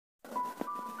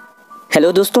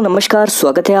Hello दोस्तों, नमस्कार।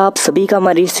 स्वागत है आप सभी का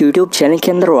हमारे इस यूट्यूब चैनल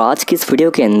के अंदर। और आज की इस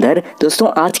वीडियो के अंदर दोस्तों,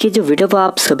 आज की जो वीडियो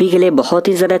आप सभी के लिए बहुत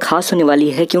ही ज़्यादा खास होने वाली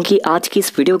है, क्योंकि आज की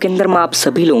इस वीडियो के अंदर मैं आप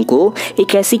सभी लोगों को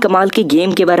एक ऐसी कमाल की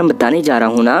गेम के बारे में बताने जा रहा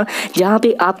हूँ ना, जहाँ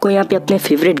पे आपको यहाँ पे अपने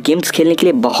फेवरेट गेम्स खेलने के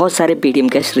लिए बहुत सारे पेटीएम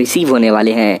कैश रिसीव होने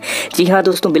वाले हैं। जी हाँ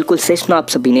दोस्तों, बिल्कुल सही सुना आप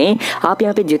सभी ने। आप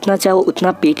यहाँ पे जितना चाहो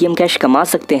उतना पेटीएम कैश कमा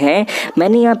सकते हैं।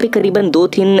 मैंने यहाँ पे करीबन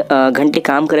 2-3 घंटे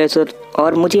काम करे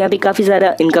और मुझे यहाँ पे काफ़ी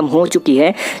ज़्यादा इनकम हो चुकी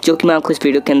है, जो कि मैं आपको इस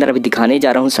वीडियो के अंदर अभी दिखाने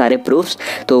जा रहा हूँ सारे प्रूफ्स।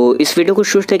 तो इस वीडियो को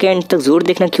शुरू से एंड तक जरूर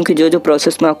देखना, क्योंकि जो जो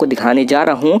प्रोसेस मैं आपको दिखाने जा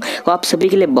रहा हूँ वो आप सभी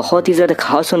के लिए बहुत ही ज़्यादा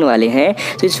खास होने वाले हैं।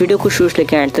 तो इस वीडियो को शुरू से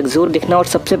एंड तक जरूर देखना। और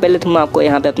सबसे पहले तो मैं आपको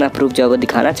यहाँ पे अपना प्रूफ जो है वो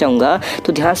दिखाना चाहूँगा,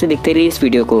 तो ध्यान से देखते रहिए इस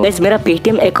वीडियो को। मेरा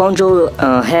पेटीएम अकाउंट जो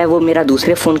है वो मेरा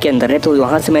दूसरे फ़ोन के अंदर है, तो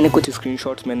वहाँ से मैंने कुछ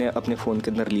स्क्रीनशॉट्स मैंने अपने फ़ोन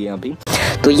के अंदर लिए अभी।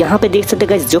 तो यहाँ पे देख सकते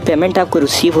हैं जो पेमेंट आपको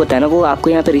रिसीव होता है ना, वो आपको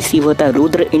यहाँ पे रिसीव होता है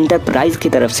रुद्र इंटरप्राइज की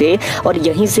तरफ से। और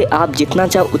यहीं से आप जितना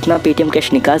चाहो उतना पेटीएम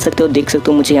कैश निकाल सकते हो। देख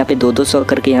सकते हो मुझे यहाँ पे 200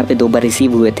 करके यहाँ पे 2 बार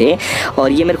रिसीव हुए थे,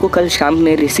 और ये मेरे को कल शाम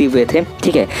में रिसीव हुए थे।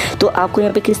 ठीक है, तो आपको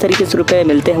यहाँ पे किस तरीके से रुपए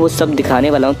मिलते हैं वो सब दिखाने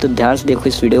वाला हूँ, तो ध्यान से देखो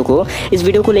इस वीडियो को। इस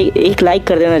वीडियो को एक लाइक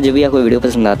कर देना जब भी आपको वीडियो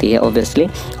पसंद आती है ऑब्वियसली,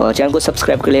 और चैनल को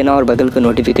सब्सक्राइब कर लेना और बगल का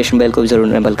नोटिफिकेशन बेल को भी जरूर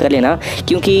इनेबल कर लेना,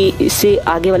 क्योंकि इससे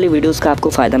आगे वाले वीडियोज़ का आपको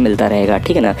फ़ायदा मिलता रहेगा।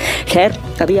 ठीक है ना। खैर,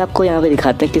 अभी आपको यहाँ पे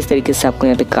दिखाते हैं किस तरीके से आपको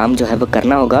यहाँ पे काम जो है वो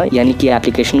करना होगा, यानी कि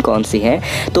एप्लीकेशन कौन सी है।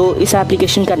 तो इस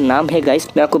एप्लीकेशन का नाम है गाइस,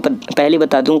 मैं आपको पहले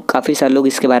बता दूं, काफ़ी सारे लोग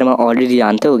इसके बारे में ऑलरेडी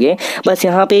जानते होंगे। बस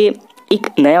यहाँ पे एक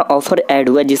नया ऑफर ऐड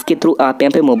हुआ है, जिसके थ्रू आप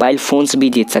यहाँ पे मोबाइल फ़ोन्स भी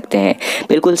जीत सकते हैं।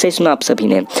 बिल्कुल सही सुना आप सभी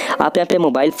ने, आप यहाँ पे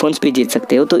मोबाइल फ़ोन्स भी जीत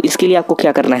सकते हो। तो इसके लिए आपको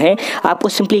क्या करना है, आपको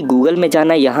सिंपली गूगल में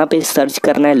जाना है, यहाँ पे सर्च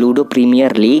करना है लूडो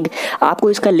प्रीमियर लीग। आपको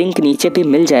इसका लिंक नीचे पे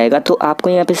मिल जाएगा, तो आपको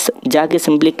यहाँ पे जाके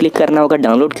सिंपली क्लिक करना होगा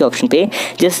डाउनलोड के ऑप्शन पे।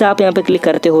 जैसे आप यहाँ पे क्लिक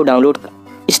करते हो, डाउनलोड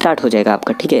स्टार्ट हो जाएगा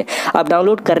आपका। ठीक है, अब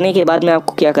डाउनलोड करने के बाद में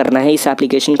आपको क्या करना है, इस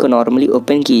एप्लीकेशन को नॉर्मली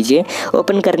ओपन कीजिए।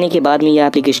 ओपन करने के बाद में ये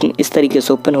एप्लीकेशन इस तरीके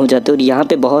से ओपन हो जाते हैं, और यहाँ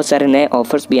पे बहुत सारे नए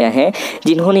ऑफर्स भी आए हैं।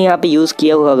 जिन्होंने यहाँ पे यूज़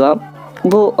किया होगा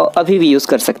वो अभी भी यूज़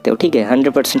कर सकते हो। ठीक है,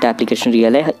 100% एप्लीकेशन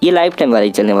रियल है, ये लाइफ टाइम वाली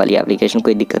चलने वाली एप्लीकेशन,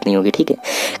 कोई दिक्कत नहीं होगी। ठीक है,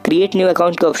 क्रिएट न्यू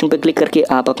अकाउंट के ऑप्शन पर क्लिक करके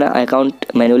आप अपना अकाउंट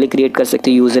मैनुअली क्रिएट कर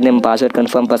सकते हो, user name, password,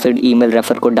 confirm password, email,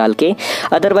 refer code डाल के।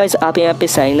 अदरवाइज आप यहाँ पे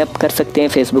साइन अप कर सकते हैं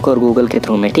फेसबुक और गूगल के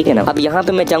थ्रू में। ठीक है ना। अब यहाँ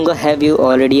पे मैं चाहूँगा have you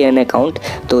already an account,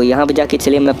 तो यहाँ पे जाके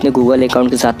चलिए मैं अपने गूगल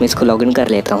अकाउंट के साथ में इसको लॉगिन कर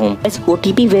लेता हूँ। इस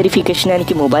OTP वेरिफिकेशन यानी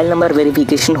कि मोबाइल नंबर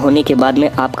वेरिफिकेशन होने के बाद में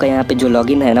आपका यहाँ पे जो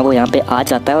लॉगिन है ना, वो यहाँ पे आ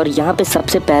जाता है। और यहाँ पे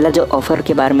सबसे पहला जो ऑफर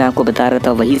के बारे में आपको बता रहा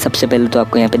था, वही सबसे पहले तो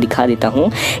आपको यहाँ पे दिखा देता हूँ।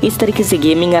 इस तरीके से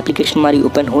गेमिंग एप्लीकेशन हमारी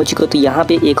ओपन हो चुकी है। तो यहाँ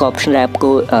पे एक ऑप्शन है आपको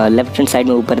लेफ्ट हैंड साइड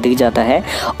में ऊपर दिख जाता है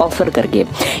ऑफर करके।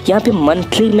 यहाँ पे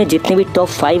मंथली में जितने भी टॉप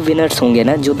 5 विनर्स होंगे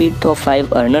ना, जो भी टॉप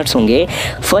 5 अर्नर्स होंगे,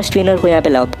 फर्स्ट विनर को यहाँ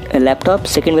पे लैपटॉप,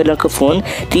 सेकंड विनर को फ़ोन,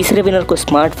 तीसरे विनर को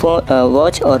स्मार्टफोन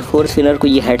वॉच, और फोर्थ विनर को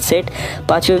ये हेडसेट,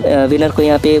 पाँचवें विनर को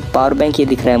यहाँ पे पावर बैंक ये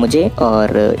दिख रहा है मुझे।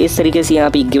 और इस तरीके से यहाँ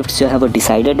पे गिफ्ट जो है वो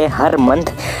डिसाइडेड है। हर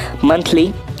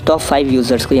मंथली टॉप 5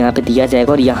 यूज़र्स को यहाँ पे दिया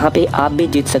जाएगा, और यहाँ पे आप भी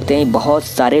जीत सकते हैं। बहुत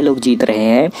सारे लोग जीत रहे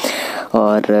हैं,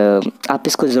 और आप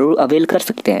इसको ज़रूर अवेल कर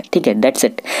सकते हैं। ठीक है, दैट्स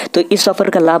इट। तो इस ऑफ़र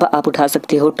का लाभ आप उठा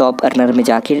सकते हो टॉप अर्नर में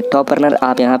जाके। टॉप अर्नर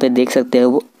आप यहाँ पे देख सकते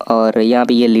हो, और यहाँ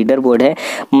पे ये लीडर बोर्ड है।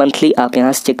 मंथली आप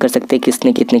यहाँ से चेक कर सकते हैं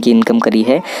किसने कितने की इनकम करी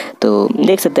है। तो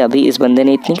देख सकते हैं अभी इस बंदे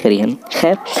ने इतनी करी है।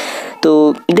 खैर,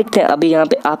 तो देखते हैं अभी यहाँ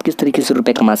पे आप किस तरीके से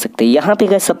रुपए कमा सकते हैं। यहाँ पे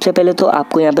गाइस सबसे पहले तो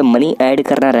आपको यहाँ पे मनी ऐड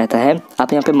करना रहता है।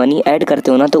 आप यहाँ पे मनी ऐड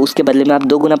करते हो ना, तो उसके बदले में आप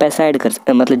 2 गुना पैसा ऐड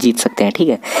मतलब जीत सकते हैं। ठीक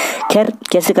है, खैर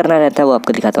कैसे करना रहता है वो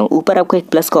आपको दिखाता हूँ। ऊपर आपको एक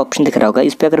प्लस का ऑप्शन दिख रहा होगा,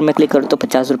 इस पर अगर मैं क्लिक करूँ तो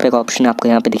 50 रुपये का ऑप्शन आपको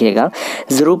यहाँ पे दिखेगा।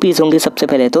 0 पीस होंगे सबसे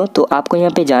पहले तो आपको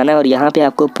यहाँ पे जाना है, और यहाँ पे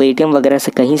आपको पेटीएम वगैरह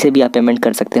से कहीं से भी आप पेमेंट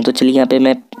कर सकते हैं। तो चलिए यहाँ पे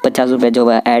मैं 50 रुपये जो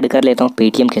है ऐड कर लेता हूँ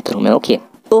पेटीएम के थ्रू में।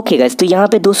 ओके गाइस, तो यहाँ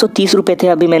पे 230 रुपये थे,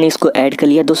 अभी मैंने इसको ऐड कर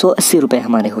लिया, 280 रुपये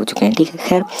हमारे हो चुके हैं। ठीक है,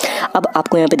 खैर अब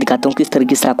आपको यहाँ पे दिखाता हूँ किस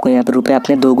तरीके से आपको यहाँ पे रुपये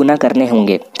अपने 2 गुना करने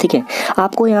होंगे। ठीक है,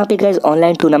 आपको यहाँ पे गाइस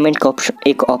ऑनलाइन टूर्नामेंट का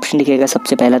एक ऑप्शन दिखेगा।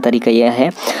 सबसे पहला तरीका यह है,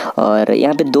 और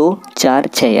यहाँ पे 2, 4,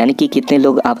 6 यानी कि कितने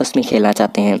लोग आपस में खेलना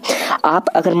चाहते हैं। आप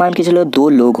अगर मान के चलो 2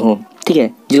 लोग हों, ठीक है,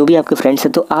 जो भी आपके फ्रेंड्स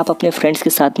हैं, तो आप अपने फ्रेंड्स के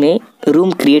साथ में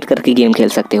रूम क्रिएट करके गेम खेल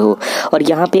सकते हो। और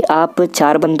यहाँ पे आप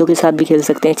 4 बंदों के साथ भी खेल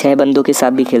सकते हैं, 6 बंदों के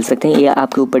साथ भी खेल सकते हैं। यह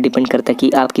आपके ऊपर डिपेंड करता है कि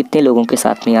आप कितने लोगों के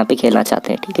साथ में यहाँ पे खेलना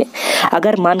चाहते हैं। ठीक है,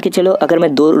 अगर मान के चलो अगर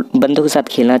मैं 2 बंदों के साथ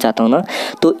खेलना चाहता हूँ ना,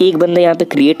 तो एक बंदा यहाँ पे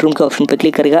क्रिएट रूम के ऑप्शन पर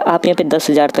क्लिक करेगा। आप यहाँ पे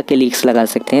 10,000 तक के लीक्स लगा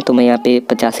सकते हैं, तो मैं यहाँ पे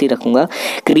 50 ही रखूँगा।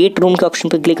 क्रिएट रूम के ऑप्शन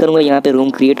पर क्लिक करूँगा, यहाँ पे रूम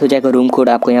क्रिएट हो जाएगा। रूम कोड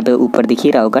आपको यहाँ पे ऊपर दिख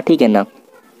ही रहा होगा। ठीक है ना।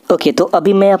 ओके तो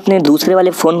अभी मैं अपने दूसरे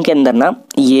वाले फ़ोन के अंदर ना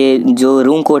ये जो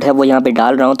रूम कोड है वो यहाँ पे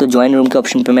डाल रहा हूँ। तो ज्वाइन रूम के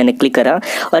ऑप्शन पे मैंने क्लिक करा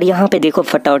और यहाँ पे देखो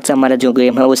फटाफट से हमारा जो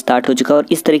गेम है वो स्टार्ट हो चुका है। और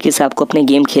इस तरीके से आपको अपने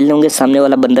गेम खेलने होंगे, सामने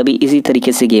वाला बंदा भी इसी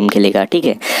तरीके से गेम खेलेगा, ठीक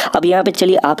है। अब यहाँ पे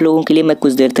चलिए आप लोगों के लिए मैं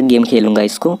कुछ देर तक गेम खेलूँगा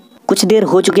इसको। कुछ देर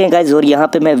हो चुके हैं गाइज और यहाँ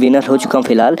पे मैं विनर हो चुका हूँ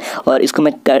फिलहाल। और इसको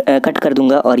मैं कट कर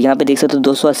दूंगा और यहाँ पे देख सकते हो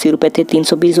 280 रुपये थे,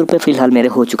 320 रुपये फिलहाल मेरे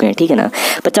हो चुके हैं, ठीक है ना।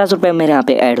 50 रुपये मेरे यहाँ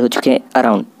पे ऐड हो चुके हैं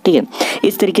अराउंड, ठीक है।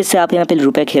 इस तरीके से आप यहाँ पे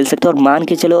रुपये खेल सकते हो। और मान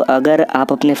के चलो अगर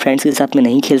आप अपने फ्रेंड्स के साथ में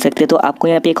नहीं खेल सकते तो आपको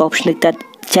यहाँ पे एक ऑप्शन दिखता है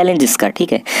चैलेंजेस का,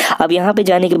 ठीक है। अब यहाँ पे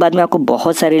जाने के बाद में आपको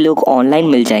बहुत सारे लोग ऑनलाइन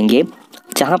मिल जाएंगे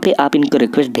जहाँ पे आप इनको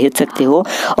रिक्वेस्ट भेज सकते हो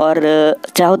और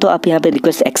चाहो तो आप यहाँ पे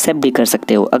रिक्वेस्ट एक्सेप्ट भी कर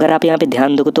सकते हो। अगर आप यहाँ पे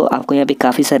ध्यान दोगे तो आपको यहाँ पे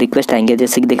काफ़ी सारे रिक्वेस्ट आएंगे,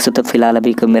 जैसे कि देख सकते हो फिलहाल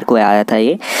अभी मेरे को आया था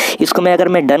ये। इसको मैं अगर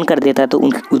मैं डन कर देता तो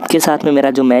उनके साथ में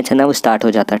मेरा जो मैच है ना वो स्टार्ट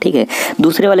हो जाता, ठीक है।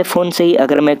 दूसरे वाले फ़ोन से ही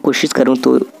अगर मैं कोशिश करूँ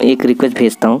तो एक रिक्वेस्ट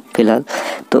भेजता हूँ फिलहाल।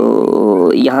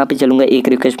 तो यहाँ पर चलूँगा, एक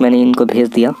रिक्वेस्ट मैंने इनको भेज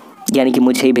दिया, यानी कि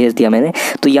मुझे ही भेज दिया मैंने।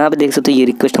 तो यहाँ पे देख सकते हो ये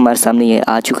रिक्वेस्ट हमारे सामने ये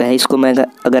आ चुका है। इसको मैं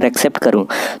अगर एक्सेप्ट करूँ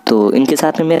तो इनके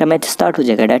साथ में मेरा मैच स्टार्ट हो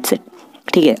जाएगा, डेट्स इट,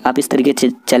 ठीक है। आप इस तरीके से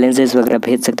चैलेंजेस वगैरह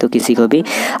भेज सकते हो किसी को भी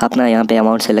अपना यहाँ पे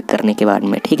अमाउंट सेलेक्ट करने के बाद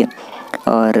में, ठीक है।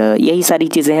 और यही सारी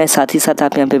चीज़ें हैं। साथ ही साथ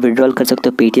आप यहाँ पे विड्रॉल कर सकते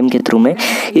हो पेटीएम के थ्रू में।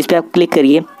 इस पर आप क्लिक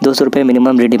करिए, 200 रुपये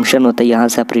मिनिमम रिडीम्पशन होता है, यहाँ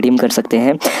से आप रिडीम कर सकते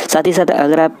हैं। साथ ही साथ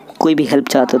अगर आप कोई भी हेल्प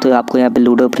चाहते हो तो आपको यहाँ पे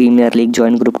ludo premiere league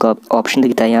join group का ऑप्शन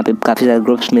दिखता है। यहाँ पे काफ़ी सारे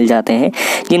ग्रुप्स मिल जाते हैं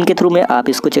जिनके थ्रू में आप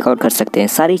इसको चेकआउट कर सकते हैं।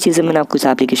 सारी चीज़ें मैंने आपको इस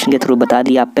एप्लीकेशन के थ्रू बता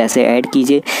दी। आप पैसे ऐड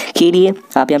कीजिए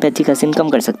आप यहाँ पे अच्छी खासी इनकम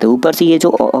कर सकते हो। ऊपर से ये जो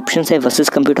ऑप्शन है वर्सेस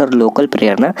कंप्यूटर और लोकल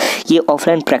प्लेयर ना, ये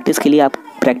ऑफलाइन प्रैक्टिस के लिए आप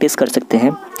प्रैक्टिस कर सकते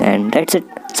हैं। एंड दैट्स इट,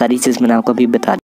 सारी चीज़ मैंने आपको अभी बता दी।